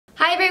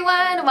Hi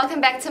everyone, welcome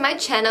back to my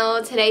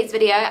channel. Today's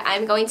video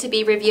I'm going to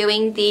be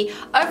reviewing the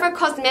Ofra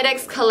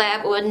Cosmetics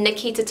collab with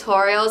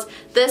NikkieTutorials.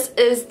 This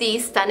is the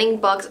stunning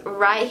box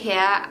right here.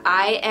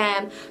 I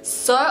am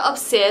so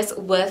obsessed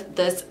with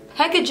this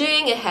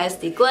packaging. It has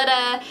the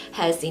glitter,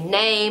 has the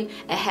name,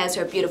 it has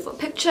her beautiful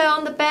picture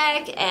on the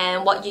back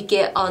and what you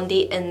get on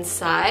the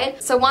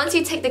inside. So once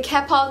you take the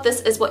cap off,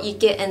 this is what you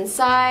get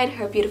inside,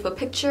 her beautiful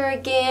picture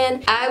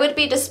again. I would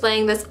be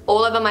displaying this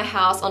all over my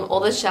house on all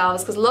the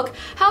shelves because look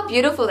how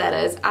beautiful that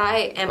is.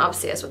 I am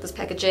obsessed with this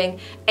packaging.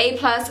 A+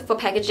 for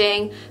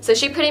packaging. So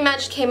she pretty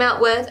much came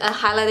out with a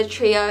highlighter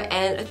trio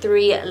and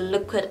 3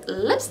 liquid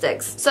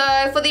lipsticks. So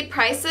for the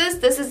prices,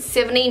 this is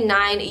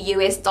 $79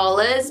 US.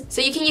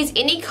 So you can use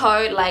any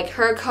code, like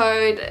her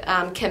code,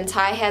 Kim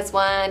Tai has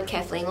one,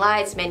 Kathleen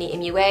Lights, Manny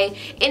MUA,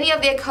 any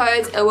of their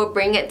codes, it will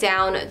bring it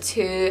down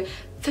to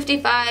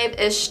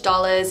 $55-ish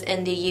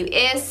in the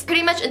US.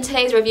 Pretty much in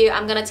today's review,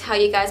 I'm gonna tell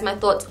you guys my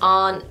thoughts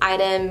on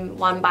item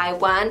one by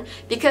one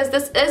because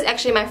this is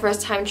actually my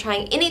first time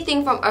trying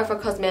anything from Ofra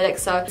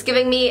Cosmetics, so it's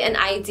giving me an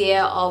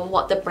idea of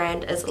what the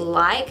brand is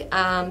like.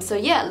 So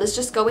yeah, let's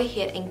just go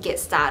ahead and get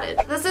started.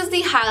 This is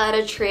the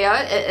highlighter trio.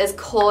 It is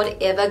called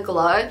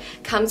Everglow.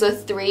 Comes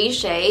with 3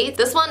 shades.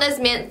 This one is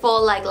meant for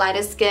like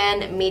lighter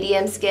skin,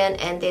 medium skin,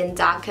 and then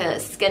darker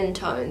skin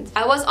tones.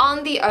 I was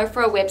on the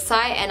Ofra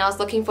website and I was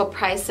looking for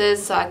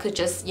prices so I could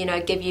just, you know,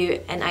 give you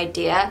an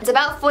idea. It's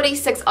about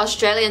 46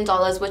 Australian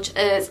dollars, which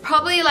is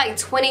probably like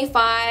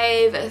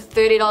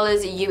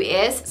 $25-30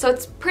 US. So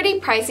it's pretty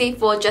pricey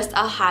for just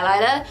a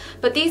highlighter,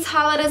 but these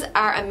highlighters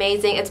are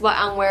amazing. It's what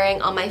I'm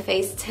wearing on my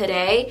face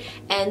today,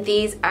 and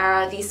these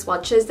are the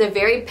swatches. They're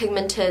very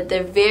pigmented,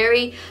 they're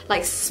very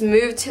like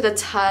smooth to the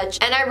touch,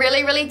 and I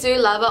really do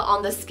love it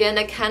on the skin.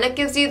 It kind of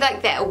gives you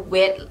like that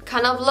wet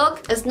kind of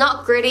look. It's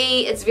not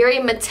gritty, it's very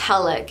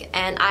metallic,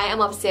 and I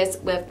am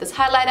obsessed with this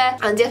highlighter.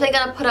 I'm definitely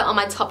gonna put it on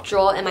my top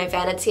drawer in my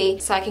vanity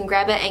so I can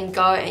grab it and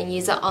go and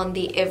use it on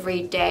the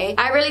everyday.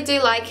 I really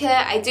do like it.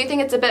 I do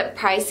think it's a bit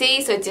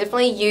pricey, so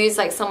definitely use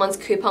like someone's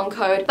coupon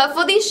code. But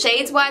for these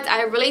shades wise,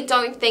 I really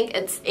don't think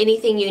it's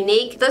anything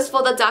unique. This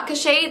for the darker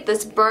shade,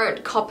 this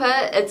burnt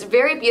copper, it's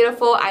very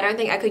beautiful. I don't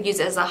think I could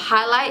use it as a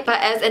highlight, but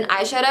as an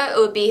eyeshadow it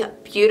would be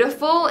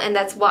beautiful, and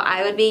that's what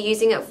I would be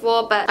using it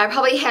for. But I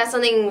probably have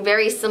something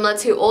very similar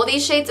to all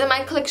these shades in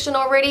my collection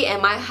already,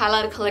 and my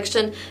highlighter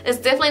collection is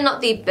definitely not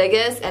the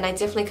biggest, and I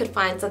definitely could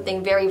find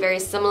something very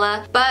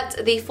similar, but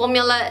the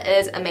formula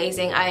is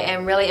amazing. I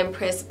am really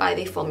impressed by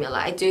the formula.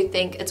 I do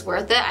think it's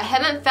worth it. I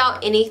haven't felt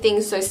anything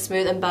so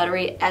smooth and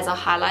buttery as a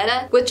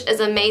highlighter, which is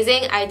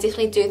amazing. I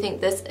definitely do think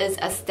this is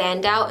a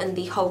standout in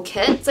the whole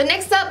kit. So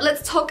next up,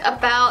 let's talk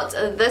about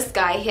this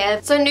guy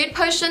here. So Nude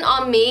Potion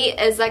on me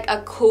is like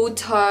a cool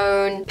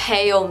tone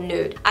pale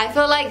nude. I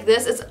feel like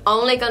this is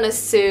only gonna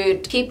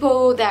suit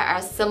people that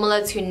are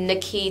similar to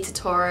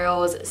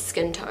NikkieTutorials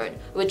skin tone,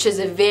 which is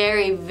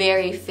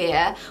very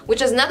fair,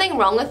 which is nothing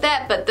wrong with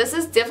that, but this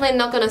is definitely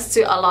not going to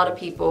suit a lot of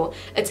people.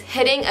 It's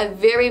hitting a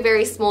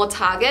very small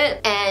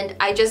target, and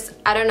I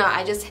don't know,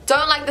 I just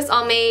don't like this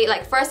on me.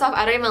 Like, first off,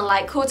 I don't even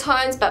like cool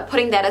tones, but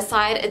putting that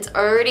aside, it's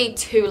already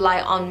too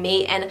light on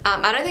me, and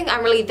I don't think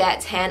I'm really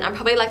that tan. I'm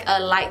probably like a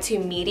light to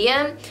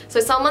medium, so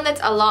someone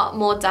that's a lot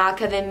more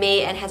darker than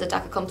me and has a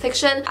darker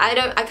complexion,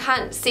 I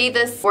can't see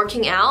this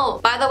working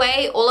out. By the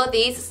way, all of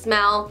these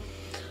smell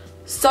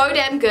so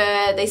damn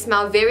good. They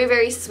smell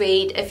very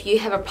sweet. If you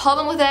have a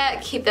problem with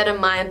it, keep that in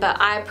mind, but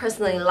I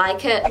personally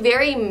like it.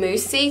 Very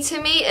moussey to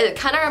me. It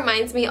kind of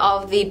reminds me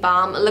of the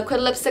Balm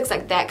liquid lipsticks,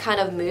 like that kind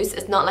of mousse.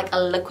 It's not like a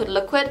liquid,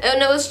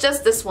 and it was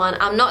just this one.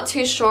 I'm not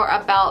too sure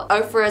about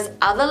Ofra's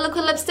other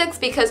liquid lipsticks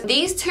because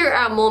these two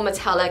are more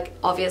metallic,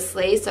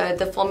 obviously, so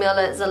the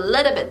formula is a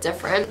little bit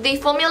different. The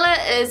formula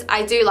is,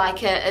 I do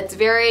like it. It's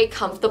very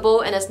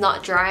comfortable and it's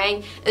not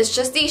drying. It's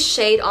just the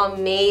shade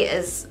on me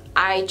is,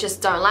 I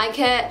just don't like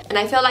it, and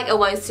I feel like it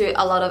won't suit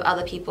a lot of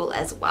other people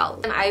as well.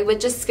 And I would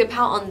just skip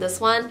out on this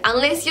one.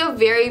 Unless you're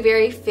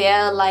very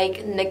fair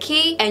like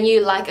Nikkie and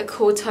you like a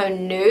cool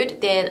tone nude,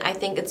 then I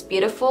think it's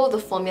beautiful. The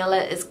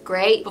formula is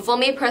great. But for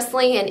me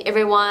personally and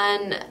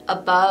everyone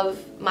above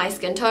my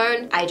skin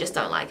tone, I just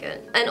don't like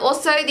it. And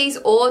also these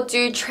all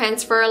do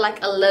transfer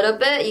like a little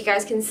bit. You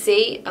guys can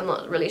see, I'm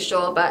not really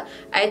sure, but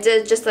I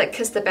did just like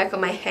kiss the back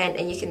of my hand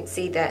and you can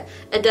see that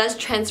it does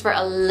transfer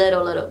a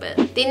little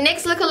bit. The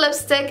next liquid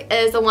lipstick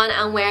is the one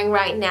I'm wearing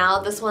right now.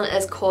 This one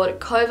is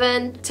called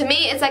Coven. To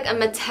me, it's like a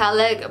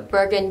metallic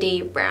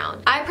burgundy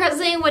brown. I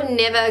personally would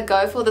never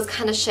go for this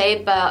kind of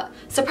shade, but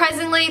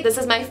surprisingly, this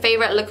is my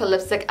favorite liquid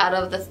lipstick out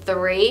of the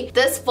 3.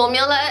 This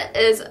formula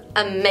is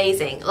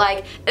amazing.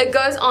 Like, it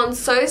goes on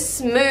so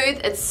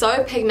smooth, it's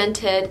so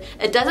pigmented,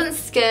 it doesn't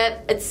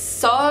skip, it's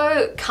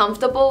so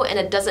comfortable, and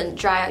it doesn't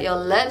dry out your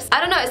lips.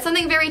 I don't know, it's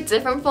something very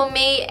different for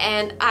me,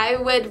 and I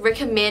would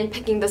recommend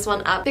picking this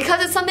one up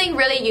because it's something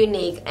really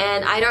unique,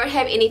 and I don't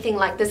have any anything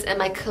like this in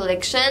my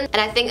collection, and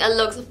I think it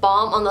looks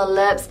bomb on the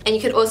lips. And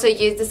you could also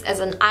use this as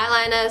an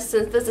eyeliner.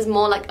 Since this is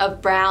more like a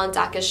brown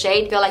darker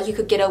shade, I feel like you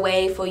could get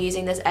away for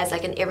using this as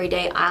like an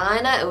everyday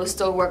eyeliner. It will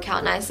still work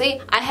out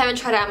nicely. I haven't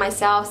tried it out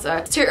myself, so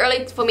it's too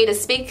early for me to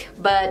speak,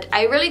 but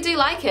I really do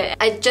like it.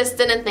 I just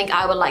didn't think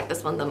I would like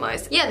this one the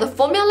most. Yeah, the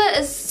formula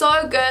is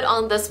so good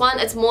on this one.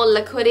 It's more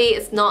liquidy.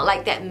 It's not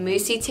like that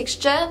moussey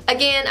texture.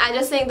 Again, I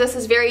just think this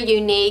is very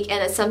unique,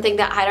 and it's something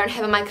that I don't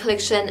have in my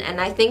collection,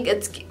 and I think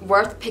it's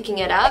worth picking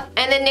it up.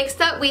 And then next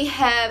up we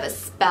have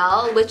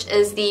Spell, which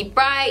is the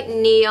bright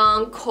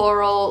neon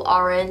coral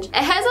orange. It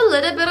has a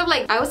little bit of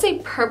like, I would say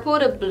purple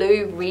to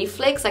blue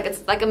reflex, like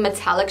it's like a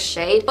metallic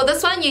shade. For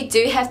this one you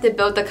do have to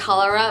build the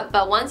color up,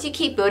 but once you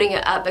keep building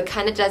it up, it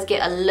kind of does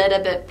get a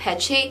little bit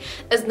patchy.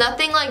 It's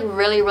nothing like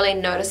really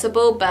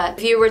noticeable, but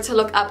if you were to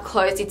look up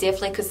close, you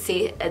definitely could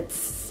see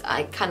it's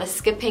like kind of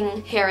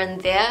skipping here and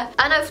there.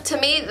 And to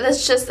me,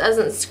 this just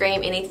doesn't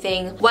scream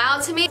anything wow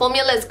to me.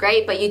 Formula is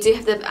great, but you do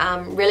have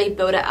to really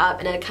build it up,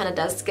 and it kind of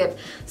does skip.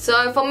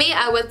 So for me,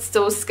 I would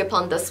still skip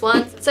on this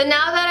one. So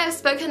now that I've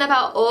spoken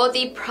about all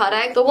the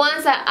products, the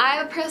ones that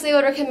I personally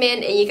would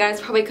recommend, and you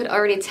guys probably could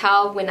already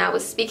tell when I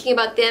was speaking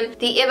about them,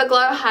 the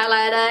Everglow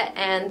highlighter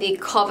and the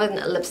Coven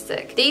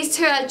lipstick. These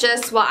two are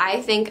just what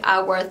I think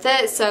are worth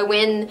it. So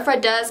when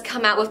Ofra does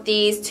come out with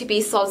these to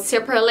be sold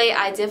separately,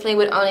 I definitely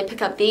would only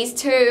pick up these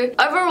two.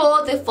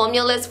 Overall, the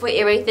formulas for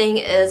everything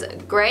is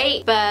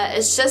great, but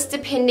it's just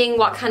depending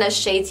what kind of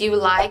shades you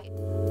like.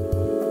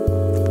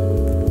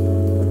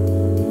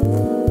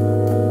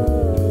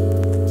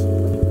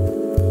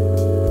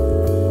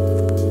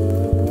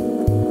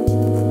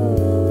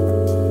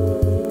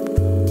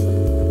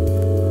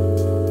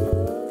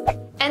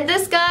 And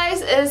this,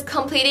 guys, is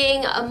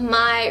completing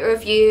my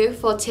review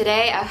for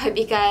today. I hope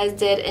you guys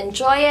did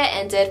enjoy it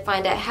and did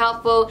find it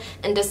helpful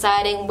in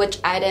deciding which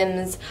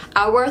items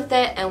are worth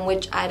it and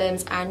which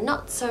items are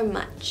not so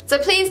much. So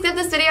please give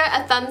this video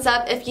a thumbs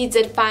up if you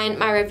did find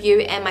my review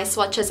and my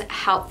swatches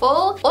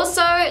helpful.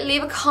 Also,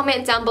 leave a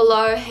comment down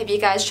below. Have you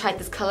guys tried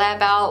this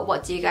collab out?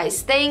 What do you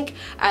guys think?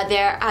 Are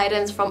there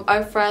items from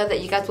Ofra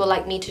that you guys would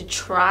like me to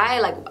try?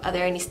 Like, are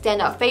there any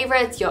standout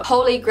favorites? Your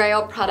holy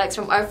grail products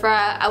from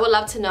Ofra? I would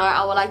love to know.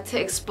 I would like to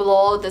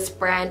explore this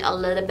brand a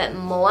little bit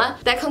more.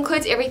 That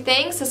concludes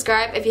everything.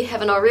 Subscribe if you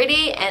haven't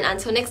already, and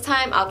until next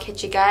time, I'll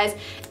catch you guys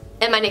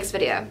in my next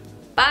video.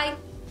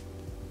 Bye!